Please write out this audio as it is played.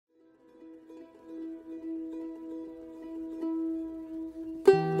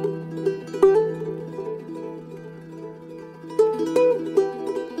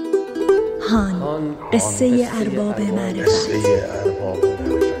قصه ارباب معرفت.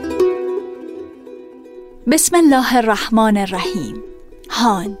 بسم الله الرحمن الرحیم.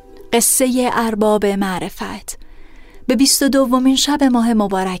 هان، قصه ارباب معرفت. به 22مین شب ماه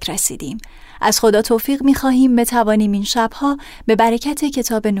مبارک رسیدیم. از خدا توفیق می‌خواهیم بتوانیم این شب‌ها به برکت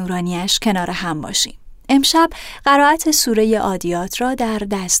کتاب نورانیش کنار هم باشیم. امشب قرائت سوره عادیات را در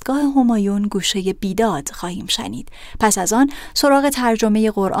دستگاه همایون گوشه بیداد خواهیم شنید. پس از آن سراغ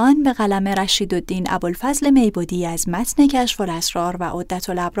ترجمه قرآن به قلم رشیدالدین ابوالفضل میبودی از متن کشف الاسرار و عدة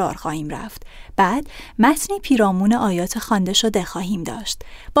الابرار خواهیم رفت. بعد متنی پیرامون آیات خوانده شده خواهیم داشت.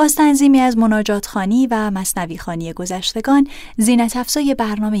 باز تنظیمی از مناجات خوانی و مثنوی خوانی گذشتگان زینت افزای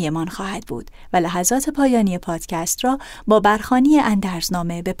برنامه من خواهد بود و لحظات پایانی پادکست را با برخوانی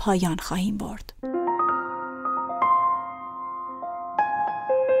اندرزنامه به پایان خواهیم برد.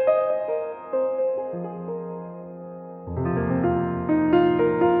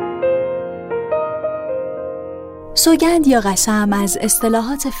 سوگند یا قسم از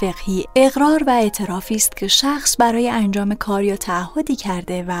اصطلاحات فقهی اقرار و اعترافی است که شخص برای انجام کار یا تعهدی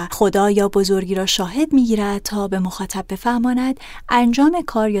کرده و خدا یا بزرگی را شاهد می‌گیرد تا به مخاطب بفهماند انجام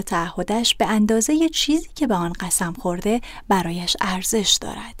کار یا تعهدش به اندازه چیزی که به آن قسم خورده برایش ارزش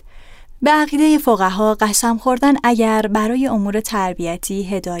دارد. به عقیده فقها قسم خوردن اگر برای امور تربیتی،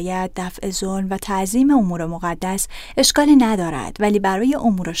 هدایت، دفع ظلم و تعظیم امور مقدس اشکالی ندارد، ولی برای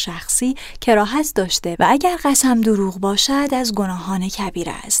امور شخصی کراهت داشته و اگر قسم دروغ باشد از گناهان کبیر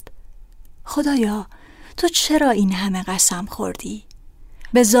است. خدایا، تو چرا این همه قسم خوردی؟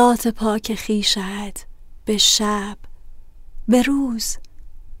 به ذات پاک خویشت، به شب، به روز،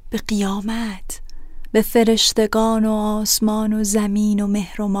 به قیامت، به فرشتگان و آسمان و زمین و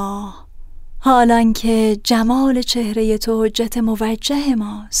مهر و ماه، حالان که جمال چهره تو حجت موجه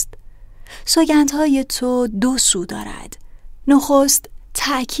ماست. سوگندهای تو دو سو دارد، نخست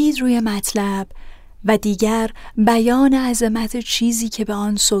تأکید روی مطلب و دیگر بیان عظمت چیزی که به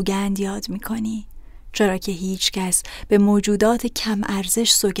آن سوگند یاد می‌کنی، چرا که هیچ کس به موجودات کم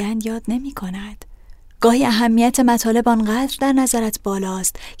ارزش سوگند یاد نمی کند. گاهی اهمیت مطالب آنقدر در نظرت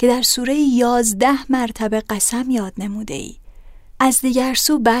بالاست که در سوره 11 مرتبه قسم یاد نموده ای. از دیگر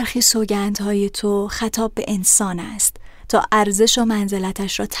سو برخی سوگندهای تو خطاب به انسان است تا ارزش و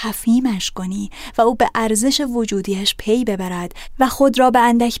منزلتش را تفهیمش کنی و او به ارزش وجودیش پی ببرد و خود را به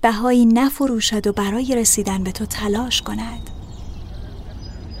اندک بهایی نفروشد و برای رسیدن به تو تلاش کند.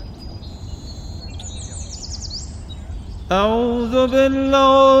 اعوذ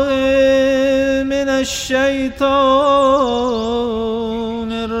بالله من الشیطان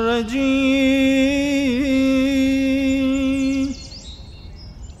الرجیم.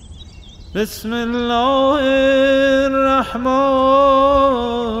 بسم الله الرحمن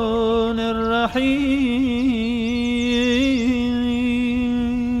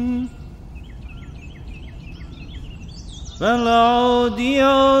الرحیم.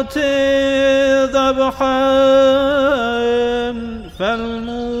 والعادیات ضبحا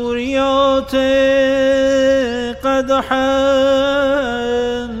فالموریات قدحا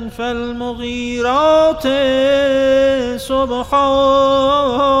فالمغیرات صبحا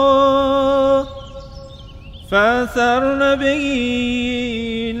فأثرن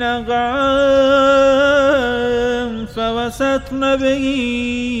به نقعا فوسطن به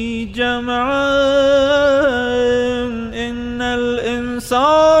جمعا إن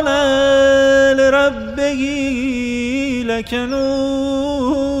الإنسان لربه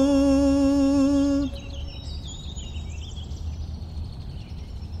لکنود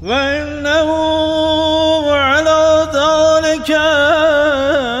وإنه على ذلك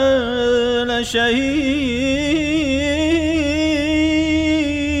لشهید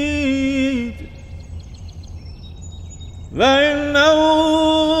وإنه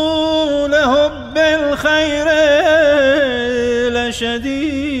لحب الخير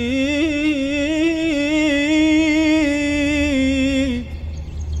لشدید.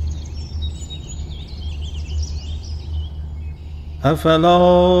 افلا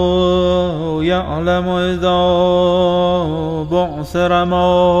یعلم اذا بعثر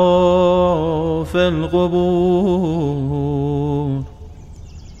ما فی القبور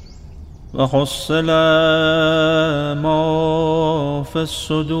و حصل ما فی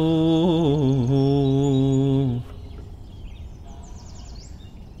الصدور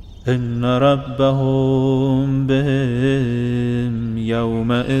ان ربهم بهم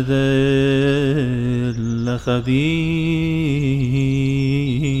یومئذ لخبیر.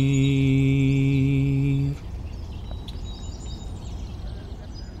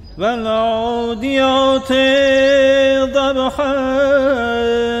 والعادیات ضبحا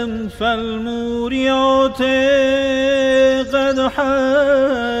فالموریات قدحا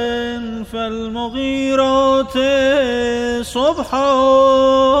فالمغیرات صبحا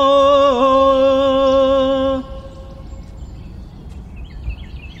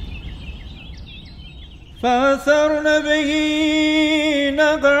فأثرن به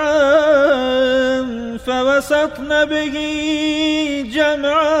نقعا فوسطن به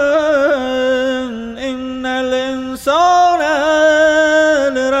جمعا إن الإنسان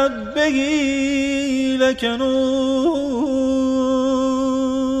لربه لكنود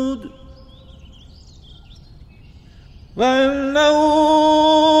وإنه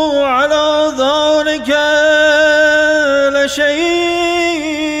على ذلك لشهيد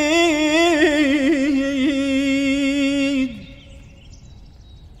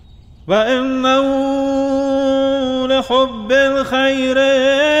وإنه لحب الخير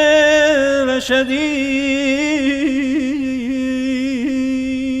لشديد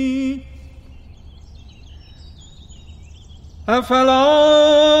أفلا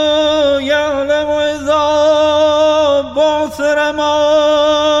يعلم إذا بعثر ما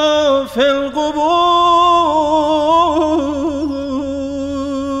في القبور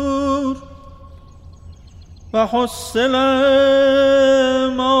وحصل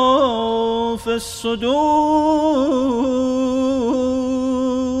ما في الصدور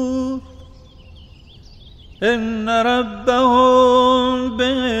إن ربهم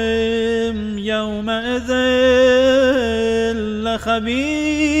بهم يومئذ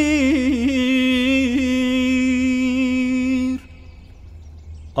لخبير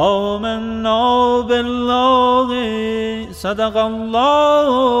آمنا بالله صدق الله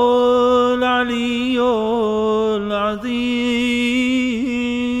العلي العظيم.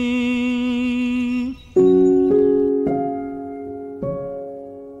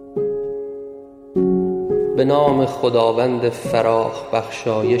 به نام خداوند فراخ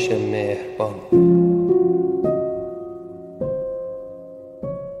بخشایش مهربان.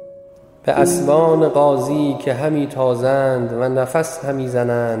 به اسبان غازی که همی تازند و نفس همی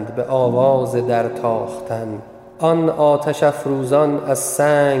زنند به آواز در تاختن، آن آتش افروزان از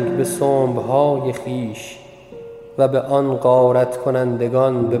سنگ به سنبهای خویش و به آن غارت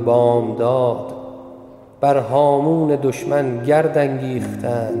کنندگان به بامداد بر هامون دشمن گرد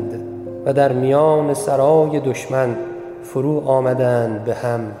انگیختند و در میان سرای دشمن فرو آمدند به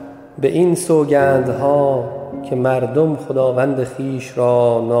هم. به این سوگندها که مردم خداوند خویش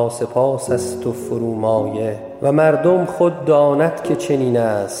را ناسپاس است و فرومایه و مردم خود داند که چنین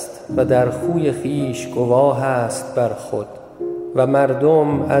است و در خوی خویش گواه است بر خود و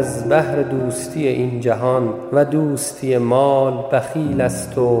مردم از بهر دوستی این جهان و دوستی مال بخیل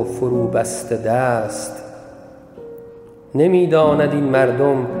است و فرو بسته دست. نمی داند این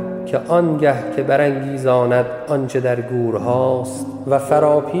مردم که آنگه که برانگیزاند آنچه در گورهاست و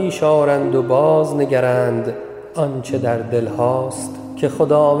فراپیش آرند و باز نگرند آنچه در دلهاست که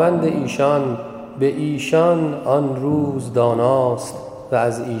خداوند ایشان به ایشان آن روز داناست و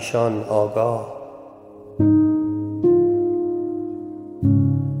از ایشان آگاه.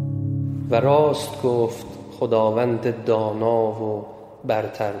 و راست گفت خداوند دانا و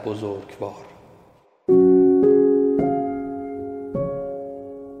برتر بزرگوار.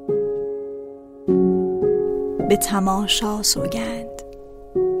 به تماشا سوگند.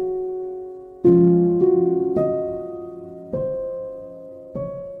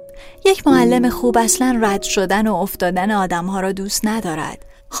 یک معلم خوب اصلاً رد شدن و افتادن آدم‌ها را دوست ندارد.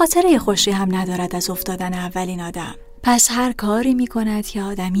 خاطره خوشی هم ندارد از افتادن اولین آدم. پس هر کاری می‌کند که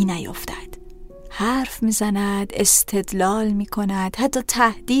آدمی نیفتد. حرف می‌زند، استدلال می‌کند، حتی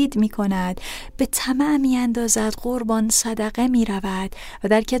تهدید می‌کند، به طمع می‌اندازد، قربان صدقه می‌رود و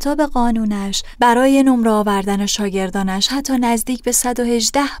در کتاب قانونش برای نمره آوردن شاگردانش حتی نزدیک به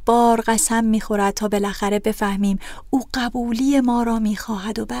 118 بار قسم می‌خورد تا بالاخره بفهمیم او قبولی ما را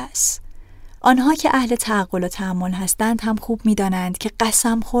می‌خواهد و بس. آنها که اهل تعقل و تأمل هستند هم خوب می‌دانند که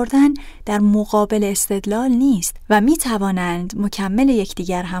قسم خوردن در مقابل استدلال نیست و می‌توانند مکمل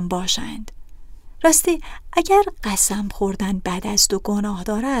یکدیگر هم باشند. راستی اگر قسم خوردن بد است و گناه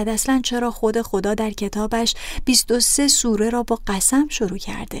دارد، اصلا چرا خدا در کتابش 23 سوره را با قسم شروع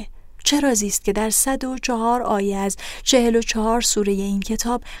کرده؟ چه رازی است که در 104 آیه از 44 سوره این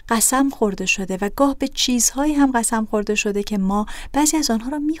کتاب قسم خورده شده و گاه به چیزهایی هم قسم خورده شده که ما بعضی از آنها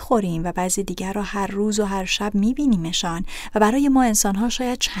را میخوریم و بعضی دیگر را هر روز و هر شب میبینیمشان و برای ما انسانها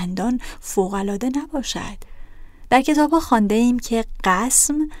شاید چندان فوق‌العاده نباشد. در کتاب‌ها خوانده ایم که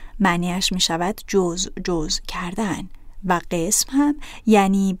قسم معنیش می شود جز کردن و قسم هم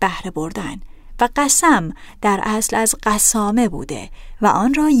یعنی بهره بردن و قسم در اصل از قسامه بوده و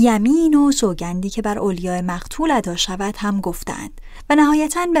آن را یمین و سوگندی که بر اولیاء مقتول ادا شود هم گفتند و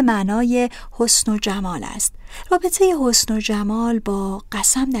نهایتاً به معنای حسن و جمال است. رابطه حسن و جمال با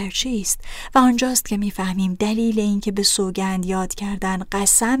قسم در چیست؟ و آنجاست که میفهمیم دلیل این که به سوگند یاد کردن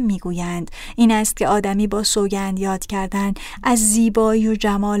قسم میگویند این است که آدمی با سوگند یاد کردن از زیبایی و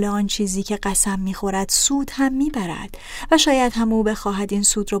جمال آن چیزی که قسم میخورد سود هم میبرد و شاید هم او بخواهد این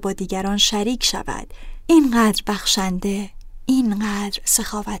سود را با دیگران شریک شود. اینقدر بخشنده، اینقدر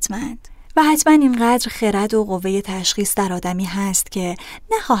سخاوتمند و حتما اینقدر خرد و قوه تشخیص در آدمی هست که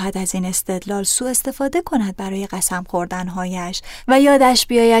نخواهد از این استدلال سوء استفاده کند برای قسم خوردنهایش و یادش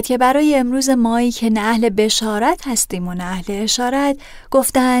بیاید که برای امروز مایی که نه اهل بشارت هستیم و نه اهل اشارت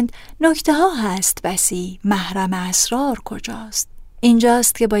گفتند نکته ها هست بسی، محرم اسرار کجاست.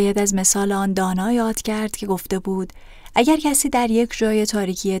 اینجاست که باید از مثال آن دانا یاد کرد که گفته بود اگر کسی در یک جای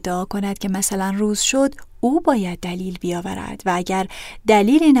تاریکی ادعا کند که مثلا روز شد، او باید دلیل بیاورد و اگر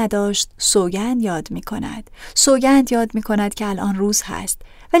دلیلی نداشت سوگند یاد می کند. سوگند یاد می کند که الان روز هست.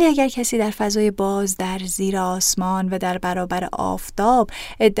 ولی اگر کسی در فضای باز در زیر آسمان و در برابر آفتاب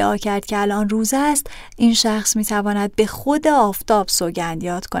ادعا کرد که الان روز است، این شخص می تواند به خود آفتاب سوگند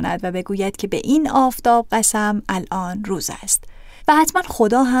یاد کند و بگوید که به این آفتاب قسم الان روز است. و حتما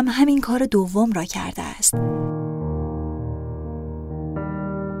خدا هم همین کار دوم را کرده است.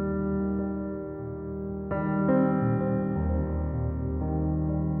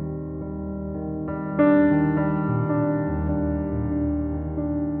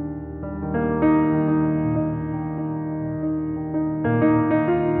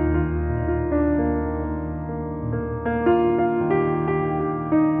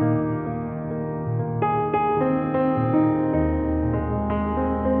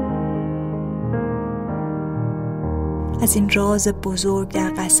 از این راز بزرگ در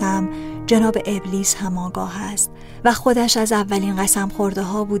قسم جناب ابلیس هم آگاه است و خودش از اولین قسم خورده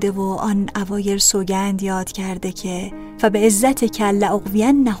ها بوده و آن اوایل سوگند یاد کرده که فبعزتک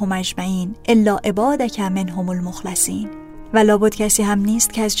لأغوینهم اجمعین الا عبادک منهم المخلصین. و لابد کسی هم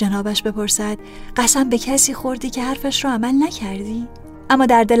نیست که از جنابش بپرسد قسم به کسی خوردی که حرفش را عمل نکردی؟ اما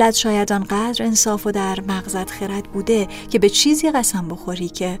در دلت شاید آنقدر انصاف و در مغزت خرد بوده که به چیزی قسم بخوری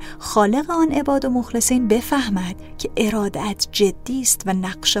که خالق آن عباد و مخلصین بفهمد که ارادت جدی است و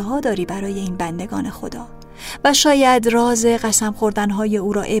نقشه ها داری برای این بندگان خدا. و شاید راز قسم خوردنهای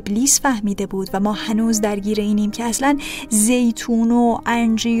او را ابلیس فهمیده بود و ما هنوز درگیر اینیم که اصلا زیتون و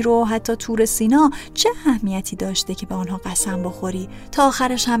انجیر و حتی طور سینا چه اهمیتی داشته که به آنها قسم بخوری تا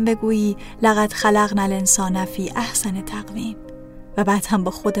آخرش هم بگویی لقد خلقنا الانسان فی احسن تقویم. و بعد هم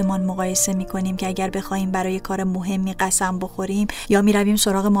با خودمان مقایسه می‌کنیم که اگر بخوایم برای کار مهمی قسم بخوریم یا می‌رویم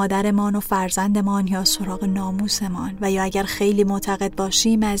سراغ مادرمان و فرزندمان یا سراغ ناموسمان و یا اگر خیلی معتقد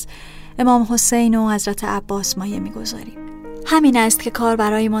باشیم از امام حسین و حضرت عباس مایه می‌گذاریم. همین است که کار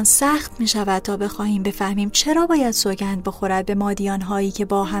برایمان سخت می‌شود تا بخواهیم بفهمیم چرا باید سوگند بخورد به مادیان‌هایی که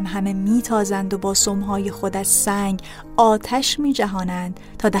با هم همه می‌تازند و با سم‌های خود از سنگ آتش می‌جهانند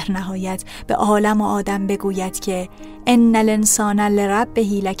تا در نهایت به عالم و آدم بگوید که ان الانسان لربه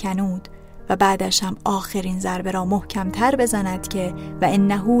لکنود و بعدش هم آخرین ضربه را محکم‌تر بزند که و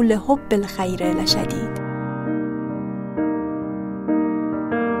انه لحب الخیر لشدید.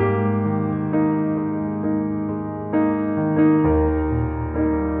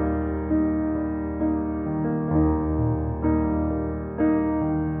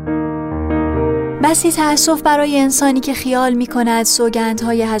 بسی تأسف برای انسانی که خیال می کند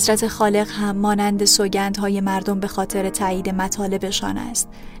سوگندهای حضرت خالق هم مانند سوگندهای مردم به خاطر تایید مطالبشان است.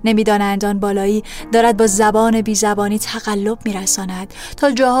 نمی‌دانند آن بالایی دارد با زبان بی زبانی تقلب می رساند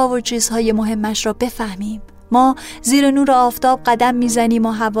تا جاها و چیزهای مهمش را بفهمیم. ما زیر نور آفتاب قدم میزنیم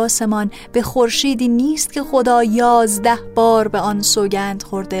و حواسمان به خورشیدی نیست که خدا 11 بار به آن سوگند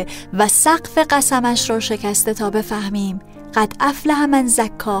خورده و سقف قسمش را شکسته تا بفهمیم قد افلح من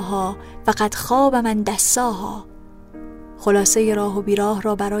زکاها و قد خاب من دساها. خلاصه راه و بیراه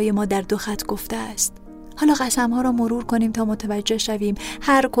را برای ما در 2 خط گفته است. حالا قسمها را مرور کنیم تا متوجه شویم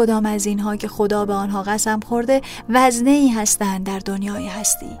هر کدام از اینها که خدا به آنها قسم خورده وزنه‌ای هستند در دنیای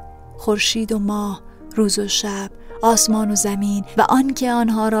هستی. خورشید و ماه، روز و شب، آسمان و زمین و آن که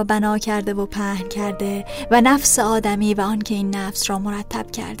آنها را بنا کرده و پهن کرده و نفس آدمی و آن که این نفس را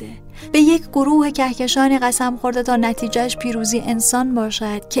مرتب کرده. به یک گروه کهکشانی قسم خورده تا نتیجهش پیروزی انسان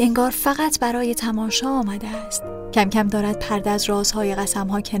باشد که انگار فقط برای تماشا آمده است. کم کم دارد پرده از رازهای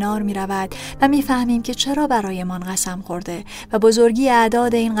قسمها کنار می رود و می فهمیم که چرا برایمان قسم خورده و بزرگی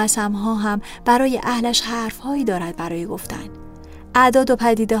اعداد این قسمها هم برای اهلش حرفهایی دارد برای گفتن. اعداد و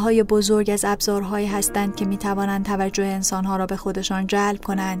پدیده‌های بزرگ از ابزارهایی هستند که می‌توانند توجه انسان‌ها را به خودشان جلب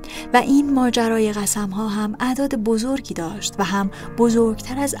کنند و این ماجرای قسم‌ها هم اعداد بزرگی داشت و هم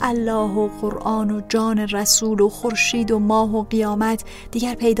بزرگتر از الله و قرآن و جان رسول و خورشید و ماه و قیامت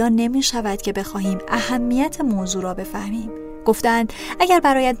دیگر پیدا نمی‌شود که بخواهیم اهمیت موضوع را بفهمیم. گفتند اگر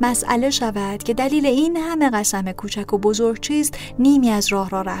برایت مسئله شود که دلیل این همه قسم کوچک و بزرگ چیست، نیمی از راه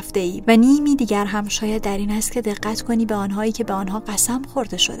را رفته ای و نیمی دیگر هم شاید در این است که دقت کنی به آنهایی که به آنها قسم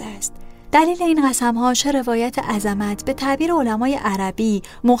خورده شده است. دلیل این قسم‌ها چه روایت عظمت به تعبیر علمای عربی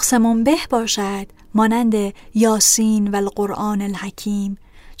مقسم به باشد، مانند یاسین و القرآن الحکیم،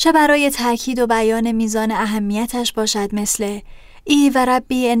 چه برای تأکید و بیان میزان اهمیتش باشد مثل ای و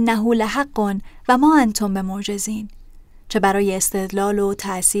ربی انه لحق و ما انتم بمعجزین، چه برای استدلال و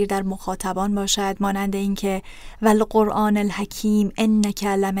تأثیر در مخاطبان باشد مانند اینکه والقرآن الحکیم انک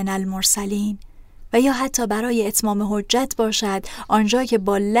لمن المرسلین، و یا حتی برای اتمام حجت باشد آنجا که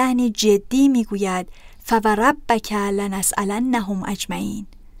با لحنی جدی میگوید فوربک لنسألنهم اجمعین.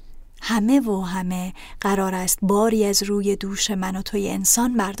 همه و همه قرار است باری از روی دوش من و توی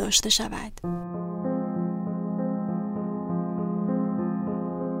انسان برداشته شود.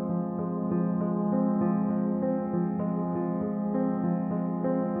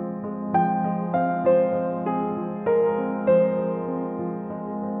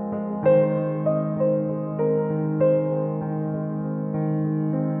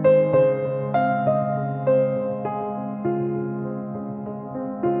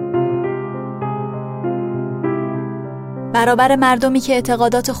 برابر مردمی که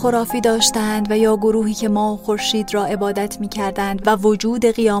اعتقادات خرافی داشتند و یا گروهی که ماه و خورشید را عبادت می کردند و وجود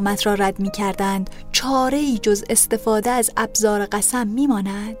قیامت را رد می کردند، چاره‌ای جز استفاده از ابزار قسم می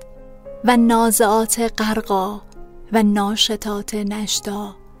ماند؟ و نازعات غرقا و ناشطات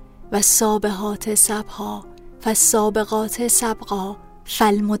نشدا و سابحات سبحا فالسابقات سبقا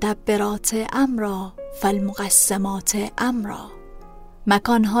فالمدبرات امرا فالمقسمات امرا.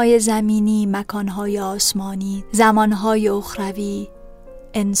 مکانهای زمینی، مکانهای آسمانی، زمانهای اخروی،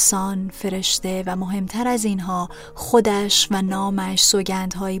 انسان، فرشته و مهمتر از اینها خودش و نامش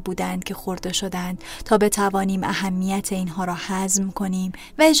سوگندهایی بودند که خورده شدند تا بتوانیم اهمیت اینها را هضم کنیم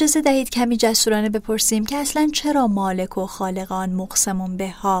و اجازه دهید کمی جسورانه بپرسیم که اصلاً چرا مالک و خالقان مقسم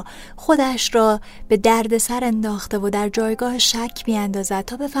به ها خودش را به درد سر انداخته و در جایگاه شک بیاندازد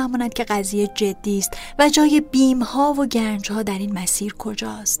تا بفهماند که قضیه جدی است و جای بیمها و گنجها در این مسیر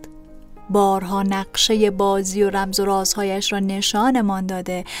کجاست. بارها نقشه بازی و رمز و رازهایش را نشانمان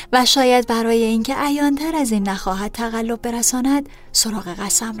داده و شاید برای اینکه عیان‌تر از این نخواهد تقلب برساند سراغ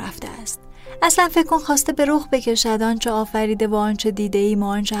قسم رفته است. اصلا فکر کن خواسته به رخ بکشد آنچه آفریده و آنچه دیده ایم و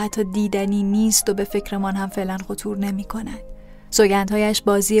آنچه حتی دیدنی نیست و به فکرمان هم فعلا خطور نمی کند. سوگندهایش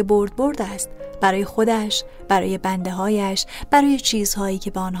بازی برد است، برای خودش، برای بنده هایش، برای چیزهایی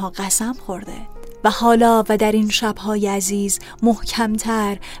که به آنها قسم خورده. و حالا و در این شب‌های عزیز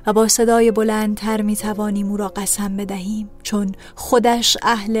محکمتر و با صدای بلندتر می‌توانیم او را قسم بدهیم، چون خودش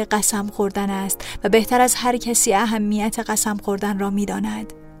اهل قسم خوردن است و بهتر از هر کسی اهمیت قسم خوردن را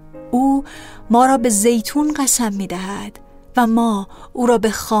می‌داند. او ما را به زیتون قسم می‌دهد و ما او را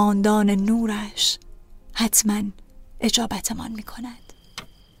به خاندان نورش. حتما اجابتمان می‌کند.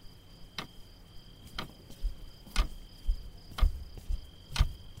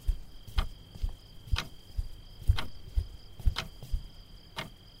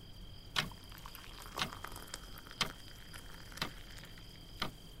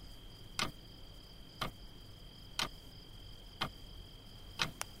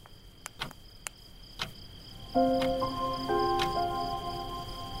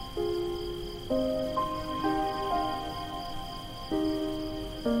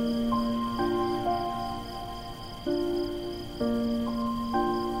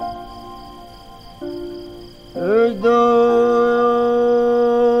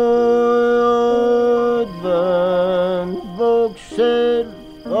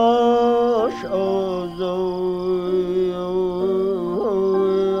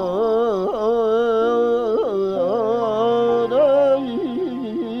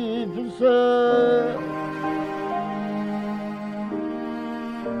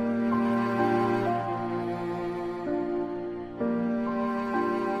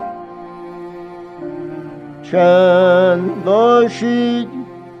 چند باشید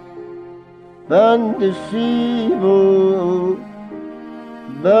بند سیب و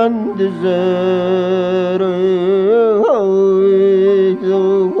بند زر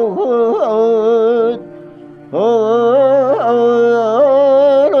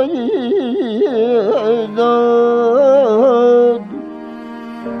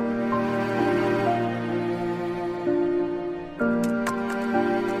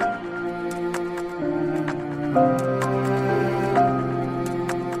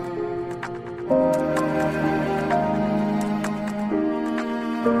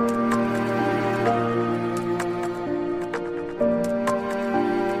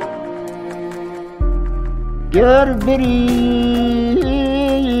گر بریزی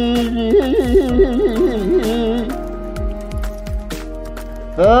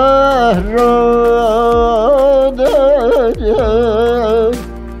بحر را در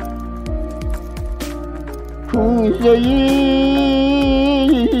کوزه‌ای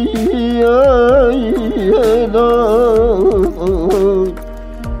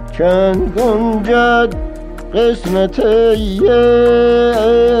چند گنجد قسمت یک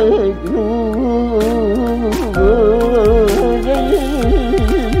روزه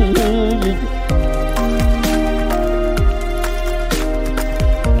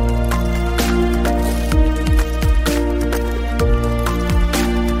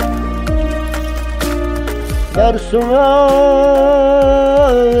در سماری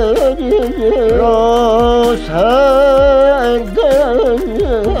راست هر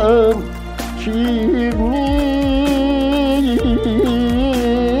دم شیرنی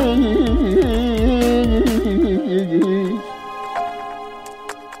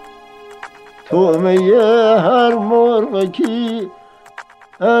طعمه هر مرغکی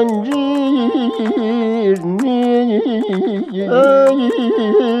انجیر نیست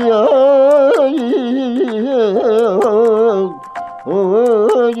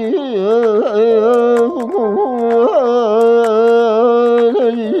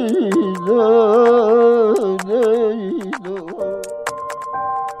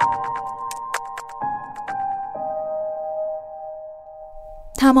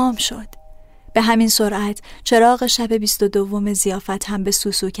تمام شد. به همین سرعت چراغ شب 22 ضیافت هم به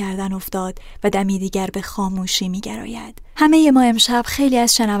سوسو کردن افتاد و دمی دیگر به خاموشی می‌گراید. همه ما امشب خیلی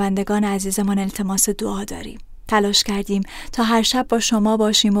از شنوندگان عزیزمان التماس دعا داریم. تلاش کردیم تا هر شب با شما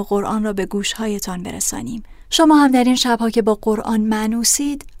باشیم و قرآن را به گوش‌هایتان برسانیم. شما هم در این شب‌ها که با قرآن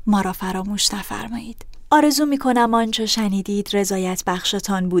مانوسید ما را فراموش نفرمایید. آرزو می‌کنم آنچه شنیدید رضایت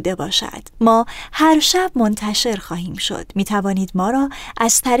بخشتان بوده باشد. ما هر شب منتشر خواهیم شد. می‌توانید ما را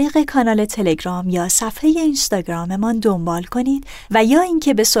از طریق کانال تلگرام یا صفحه اینستاگراممان دنبال کنید و یا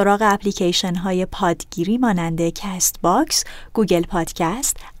اینکه به سراغ اپلیکیشن‌های پادگیری مانند کست باکس، گوگل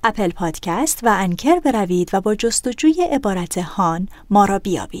پادکست، اپل پادکست و انکر بروید و با جستجوی عبارت هان ما را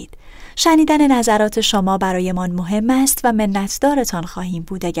بیابید. شنیدن نظرات شما برایمان مهم است و منتدارتان خواهیم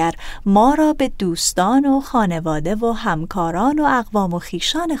بود اگر ما را به دوستان و خانواده و همکاران و اقوام و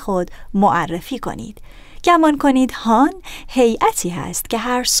خویشان خود معرفی کنید. گمان کنید هان هیئتی هست که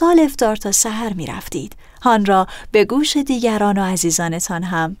هر سال افطار تا سحر می رفتید. هان را به گوش دیگران و عزیزانتان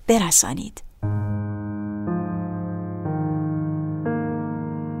هم برسانید.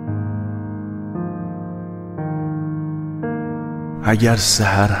 اگر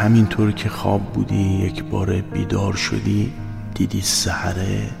سحر همینطور که خواب بودی یک بار بیدار شدی، دیدی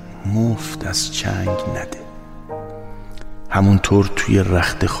سحره مفت از چنگ نده. همونطور توی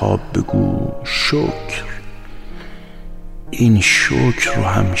رخت خواب بگو شکر. این شکر رو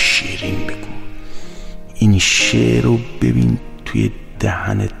هم شیرین بگو. این شعر رو ببین توی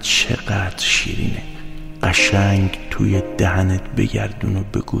دهنت چقدر شیرینه. قشنگ توی دهنت بگردون و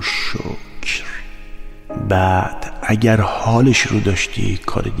بگو شکر. بعد اگر حالش رو داشتی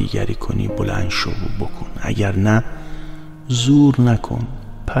کار دیگری کنی بلند شو و بکن. اگر نه زور نکن،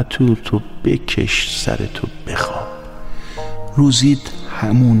 پتوتو بکش، سرتو بخواب. روزیت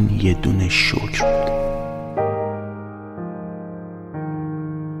همون یه دونه شکر بود.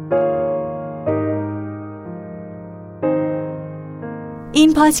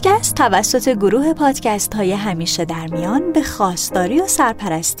 این پادکست توسط گروه پادکست های همیشه در میان به خواستاری و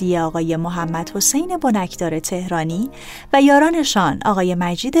سرپرستی آقای محمد حسین بنکدار تهرانی و یارانشان آقای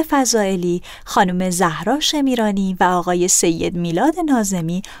مجید فضائلی، خانم زهرا شمیرانی و آقای سید میلاد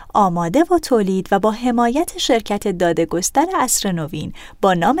ناظمی آماده و تولید و با حمایت شرکت دادگستر عصر نوین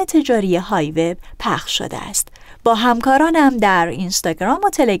با نام تجاری های وب پخش شده است. با همکارانم در اینستاگرام و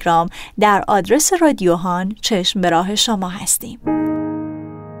تلگرام در آدرس رادیو هان چشم به راه شما هستیم.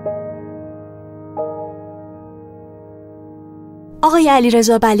 آقای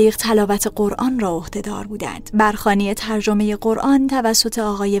علیرضا بلیغ تلاوت قرآن را عهده‌دار بودند. برخوانی ترجمه قرآن توسط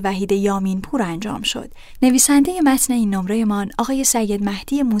آقای وحید یامین پور انجام شد. نویسنده متن این نمره‌مان آقای سید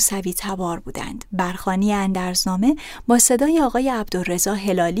مهدی موسوی تبار بودند. برخوانی اندرزنامه با صدای آقای عبدالرضا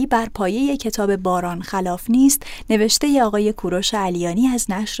هلالی بر پایه کتاب باران خلاف نیست نوشته آقای کوروش علیانی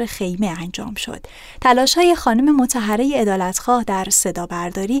از نشر خیمه انجام شد. تلاش‌های خانم مطهره عدالتخواه در صدا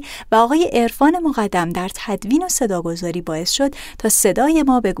برداری و آقای عرفان مقدم در تدوین و صداگذاری باعث شد تا صدای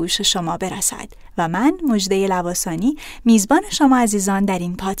ما به گوش شما برسد و من مژده لواسانی میزبان شما عزیزان در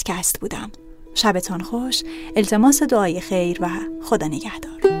این پادکست بودم. شبتان خوش، التماس دعای خیر و خدا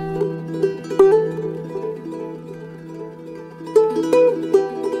نگهدار.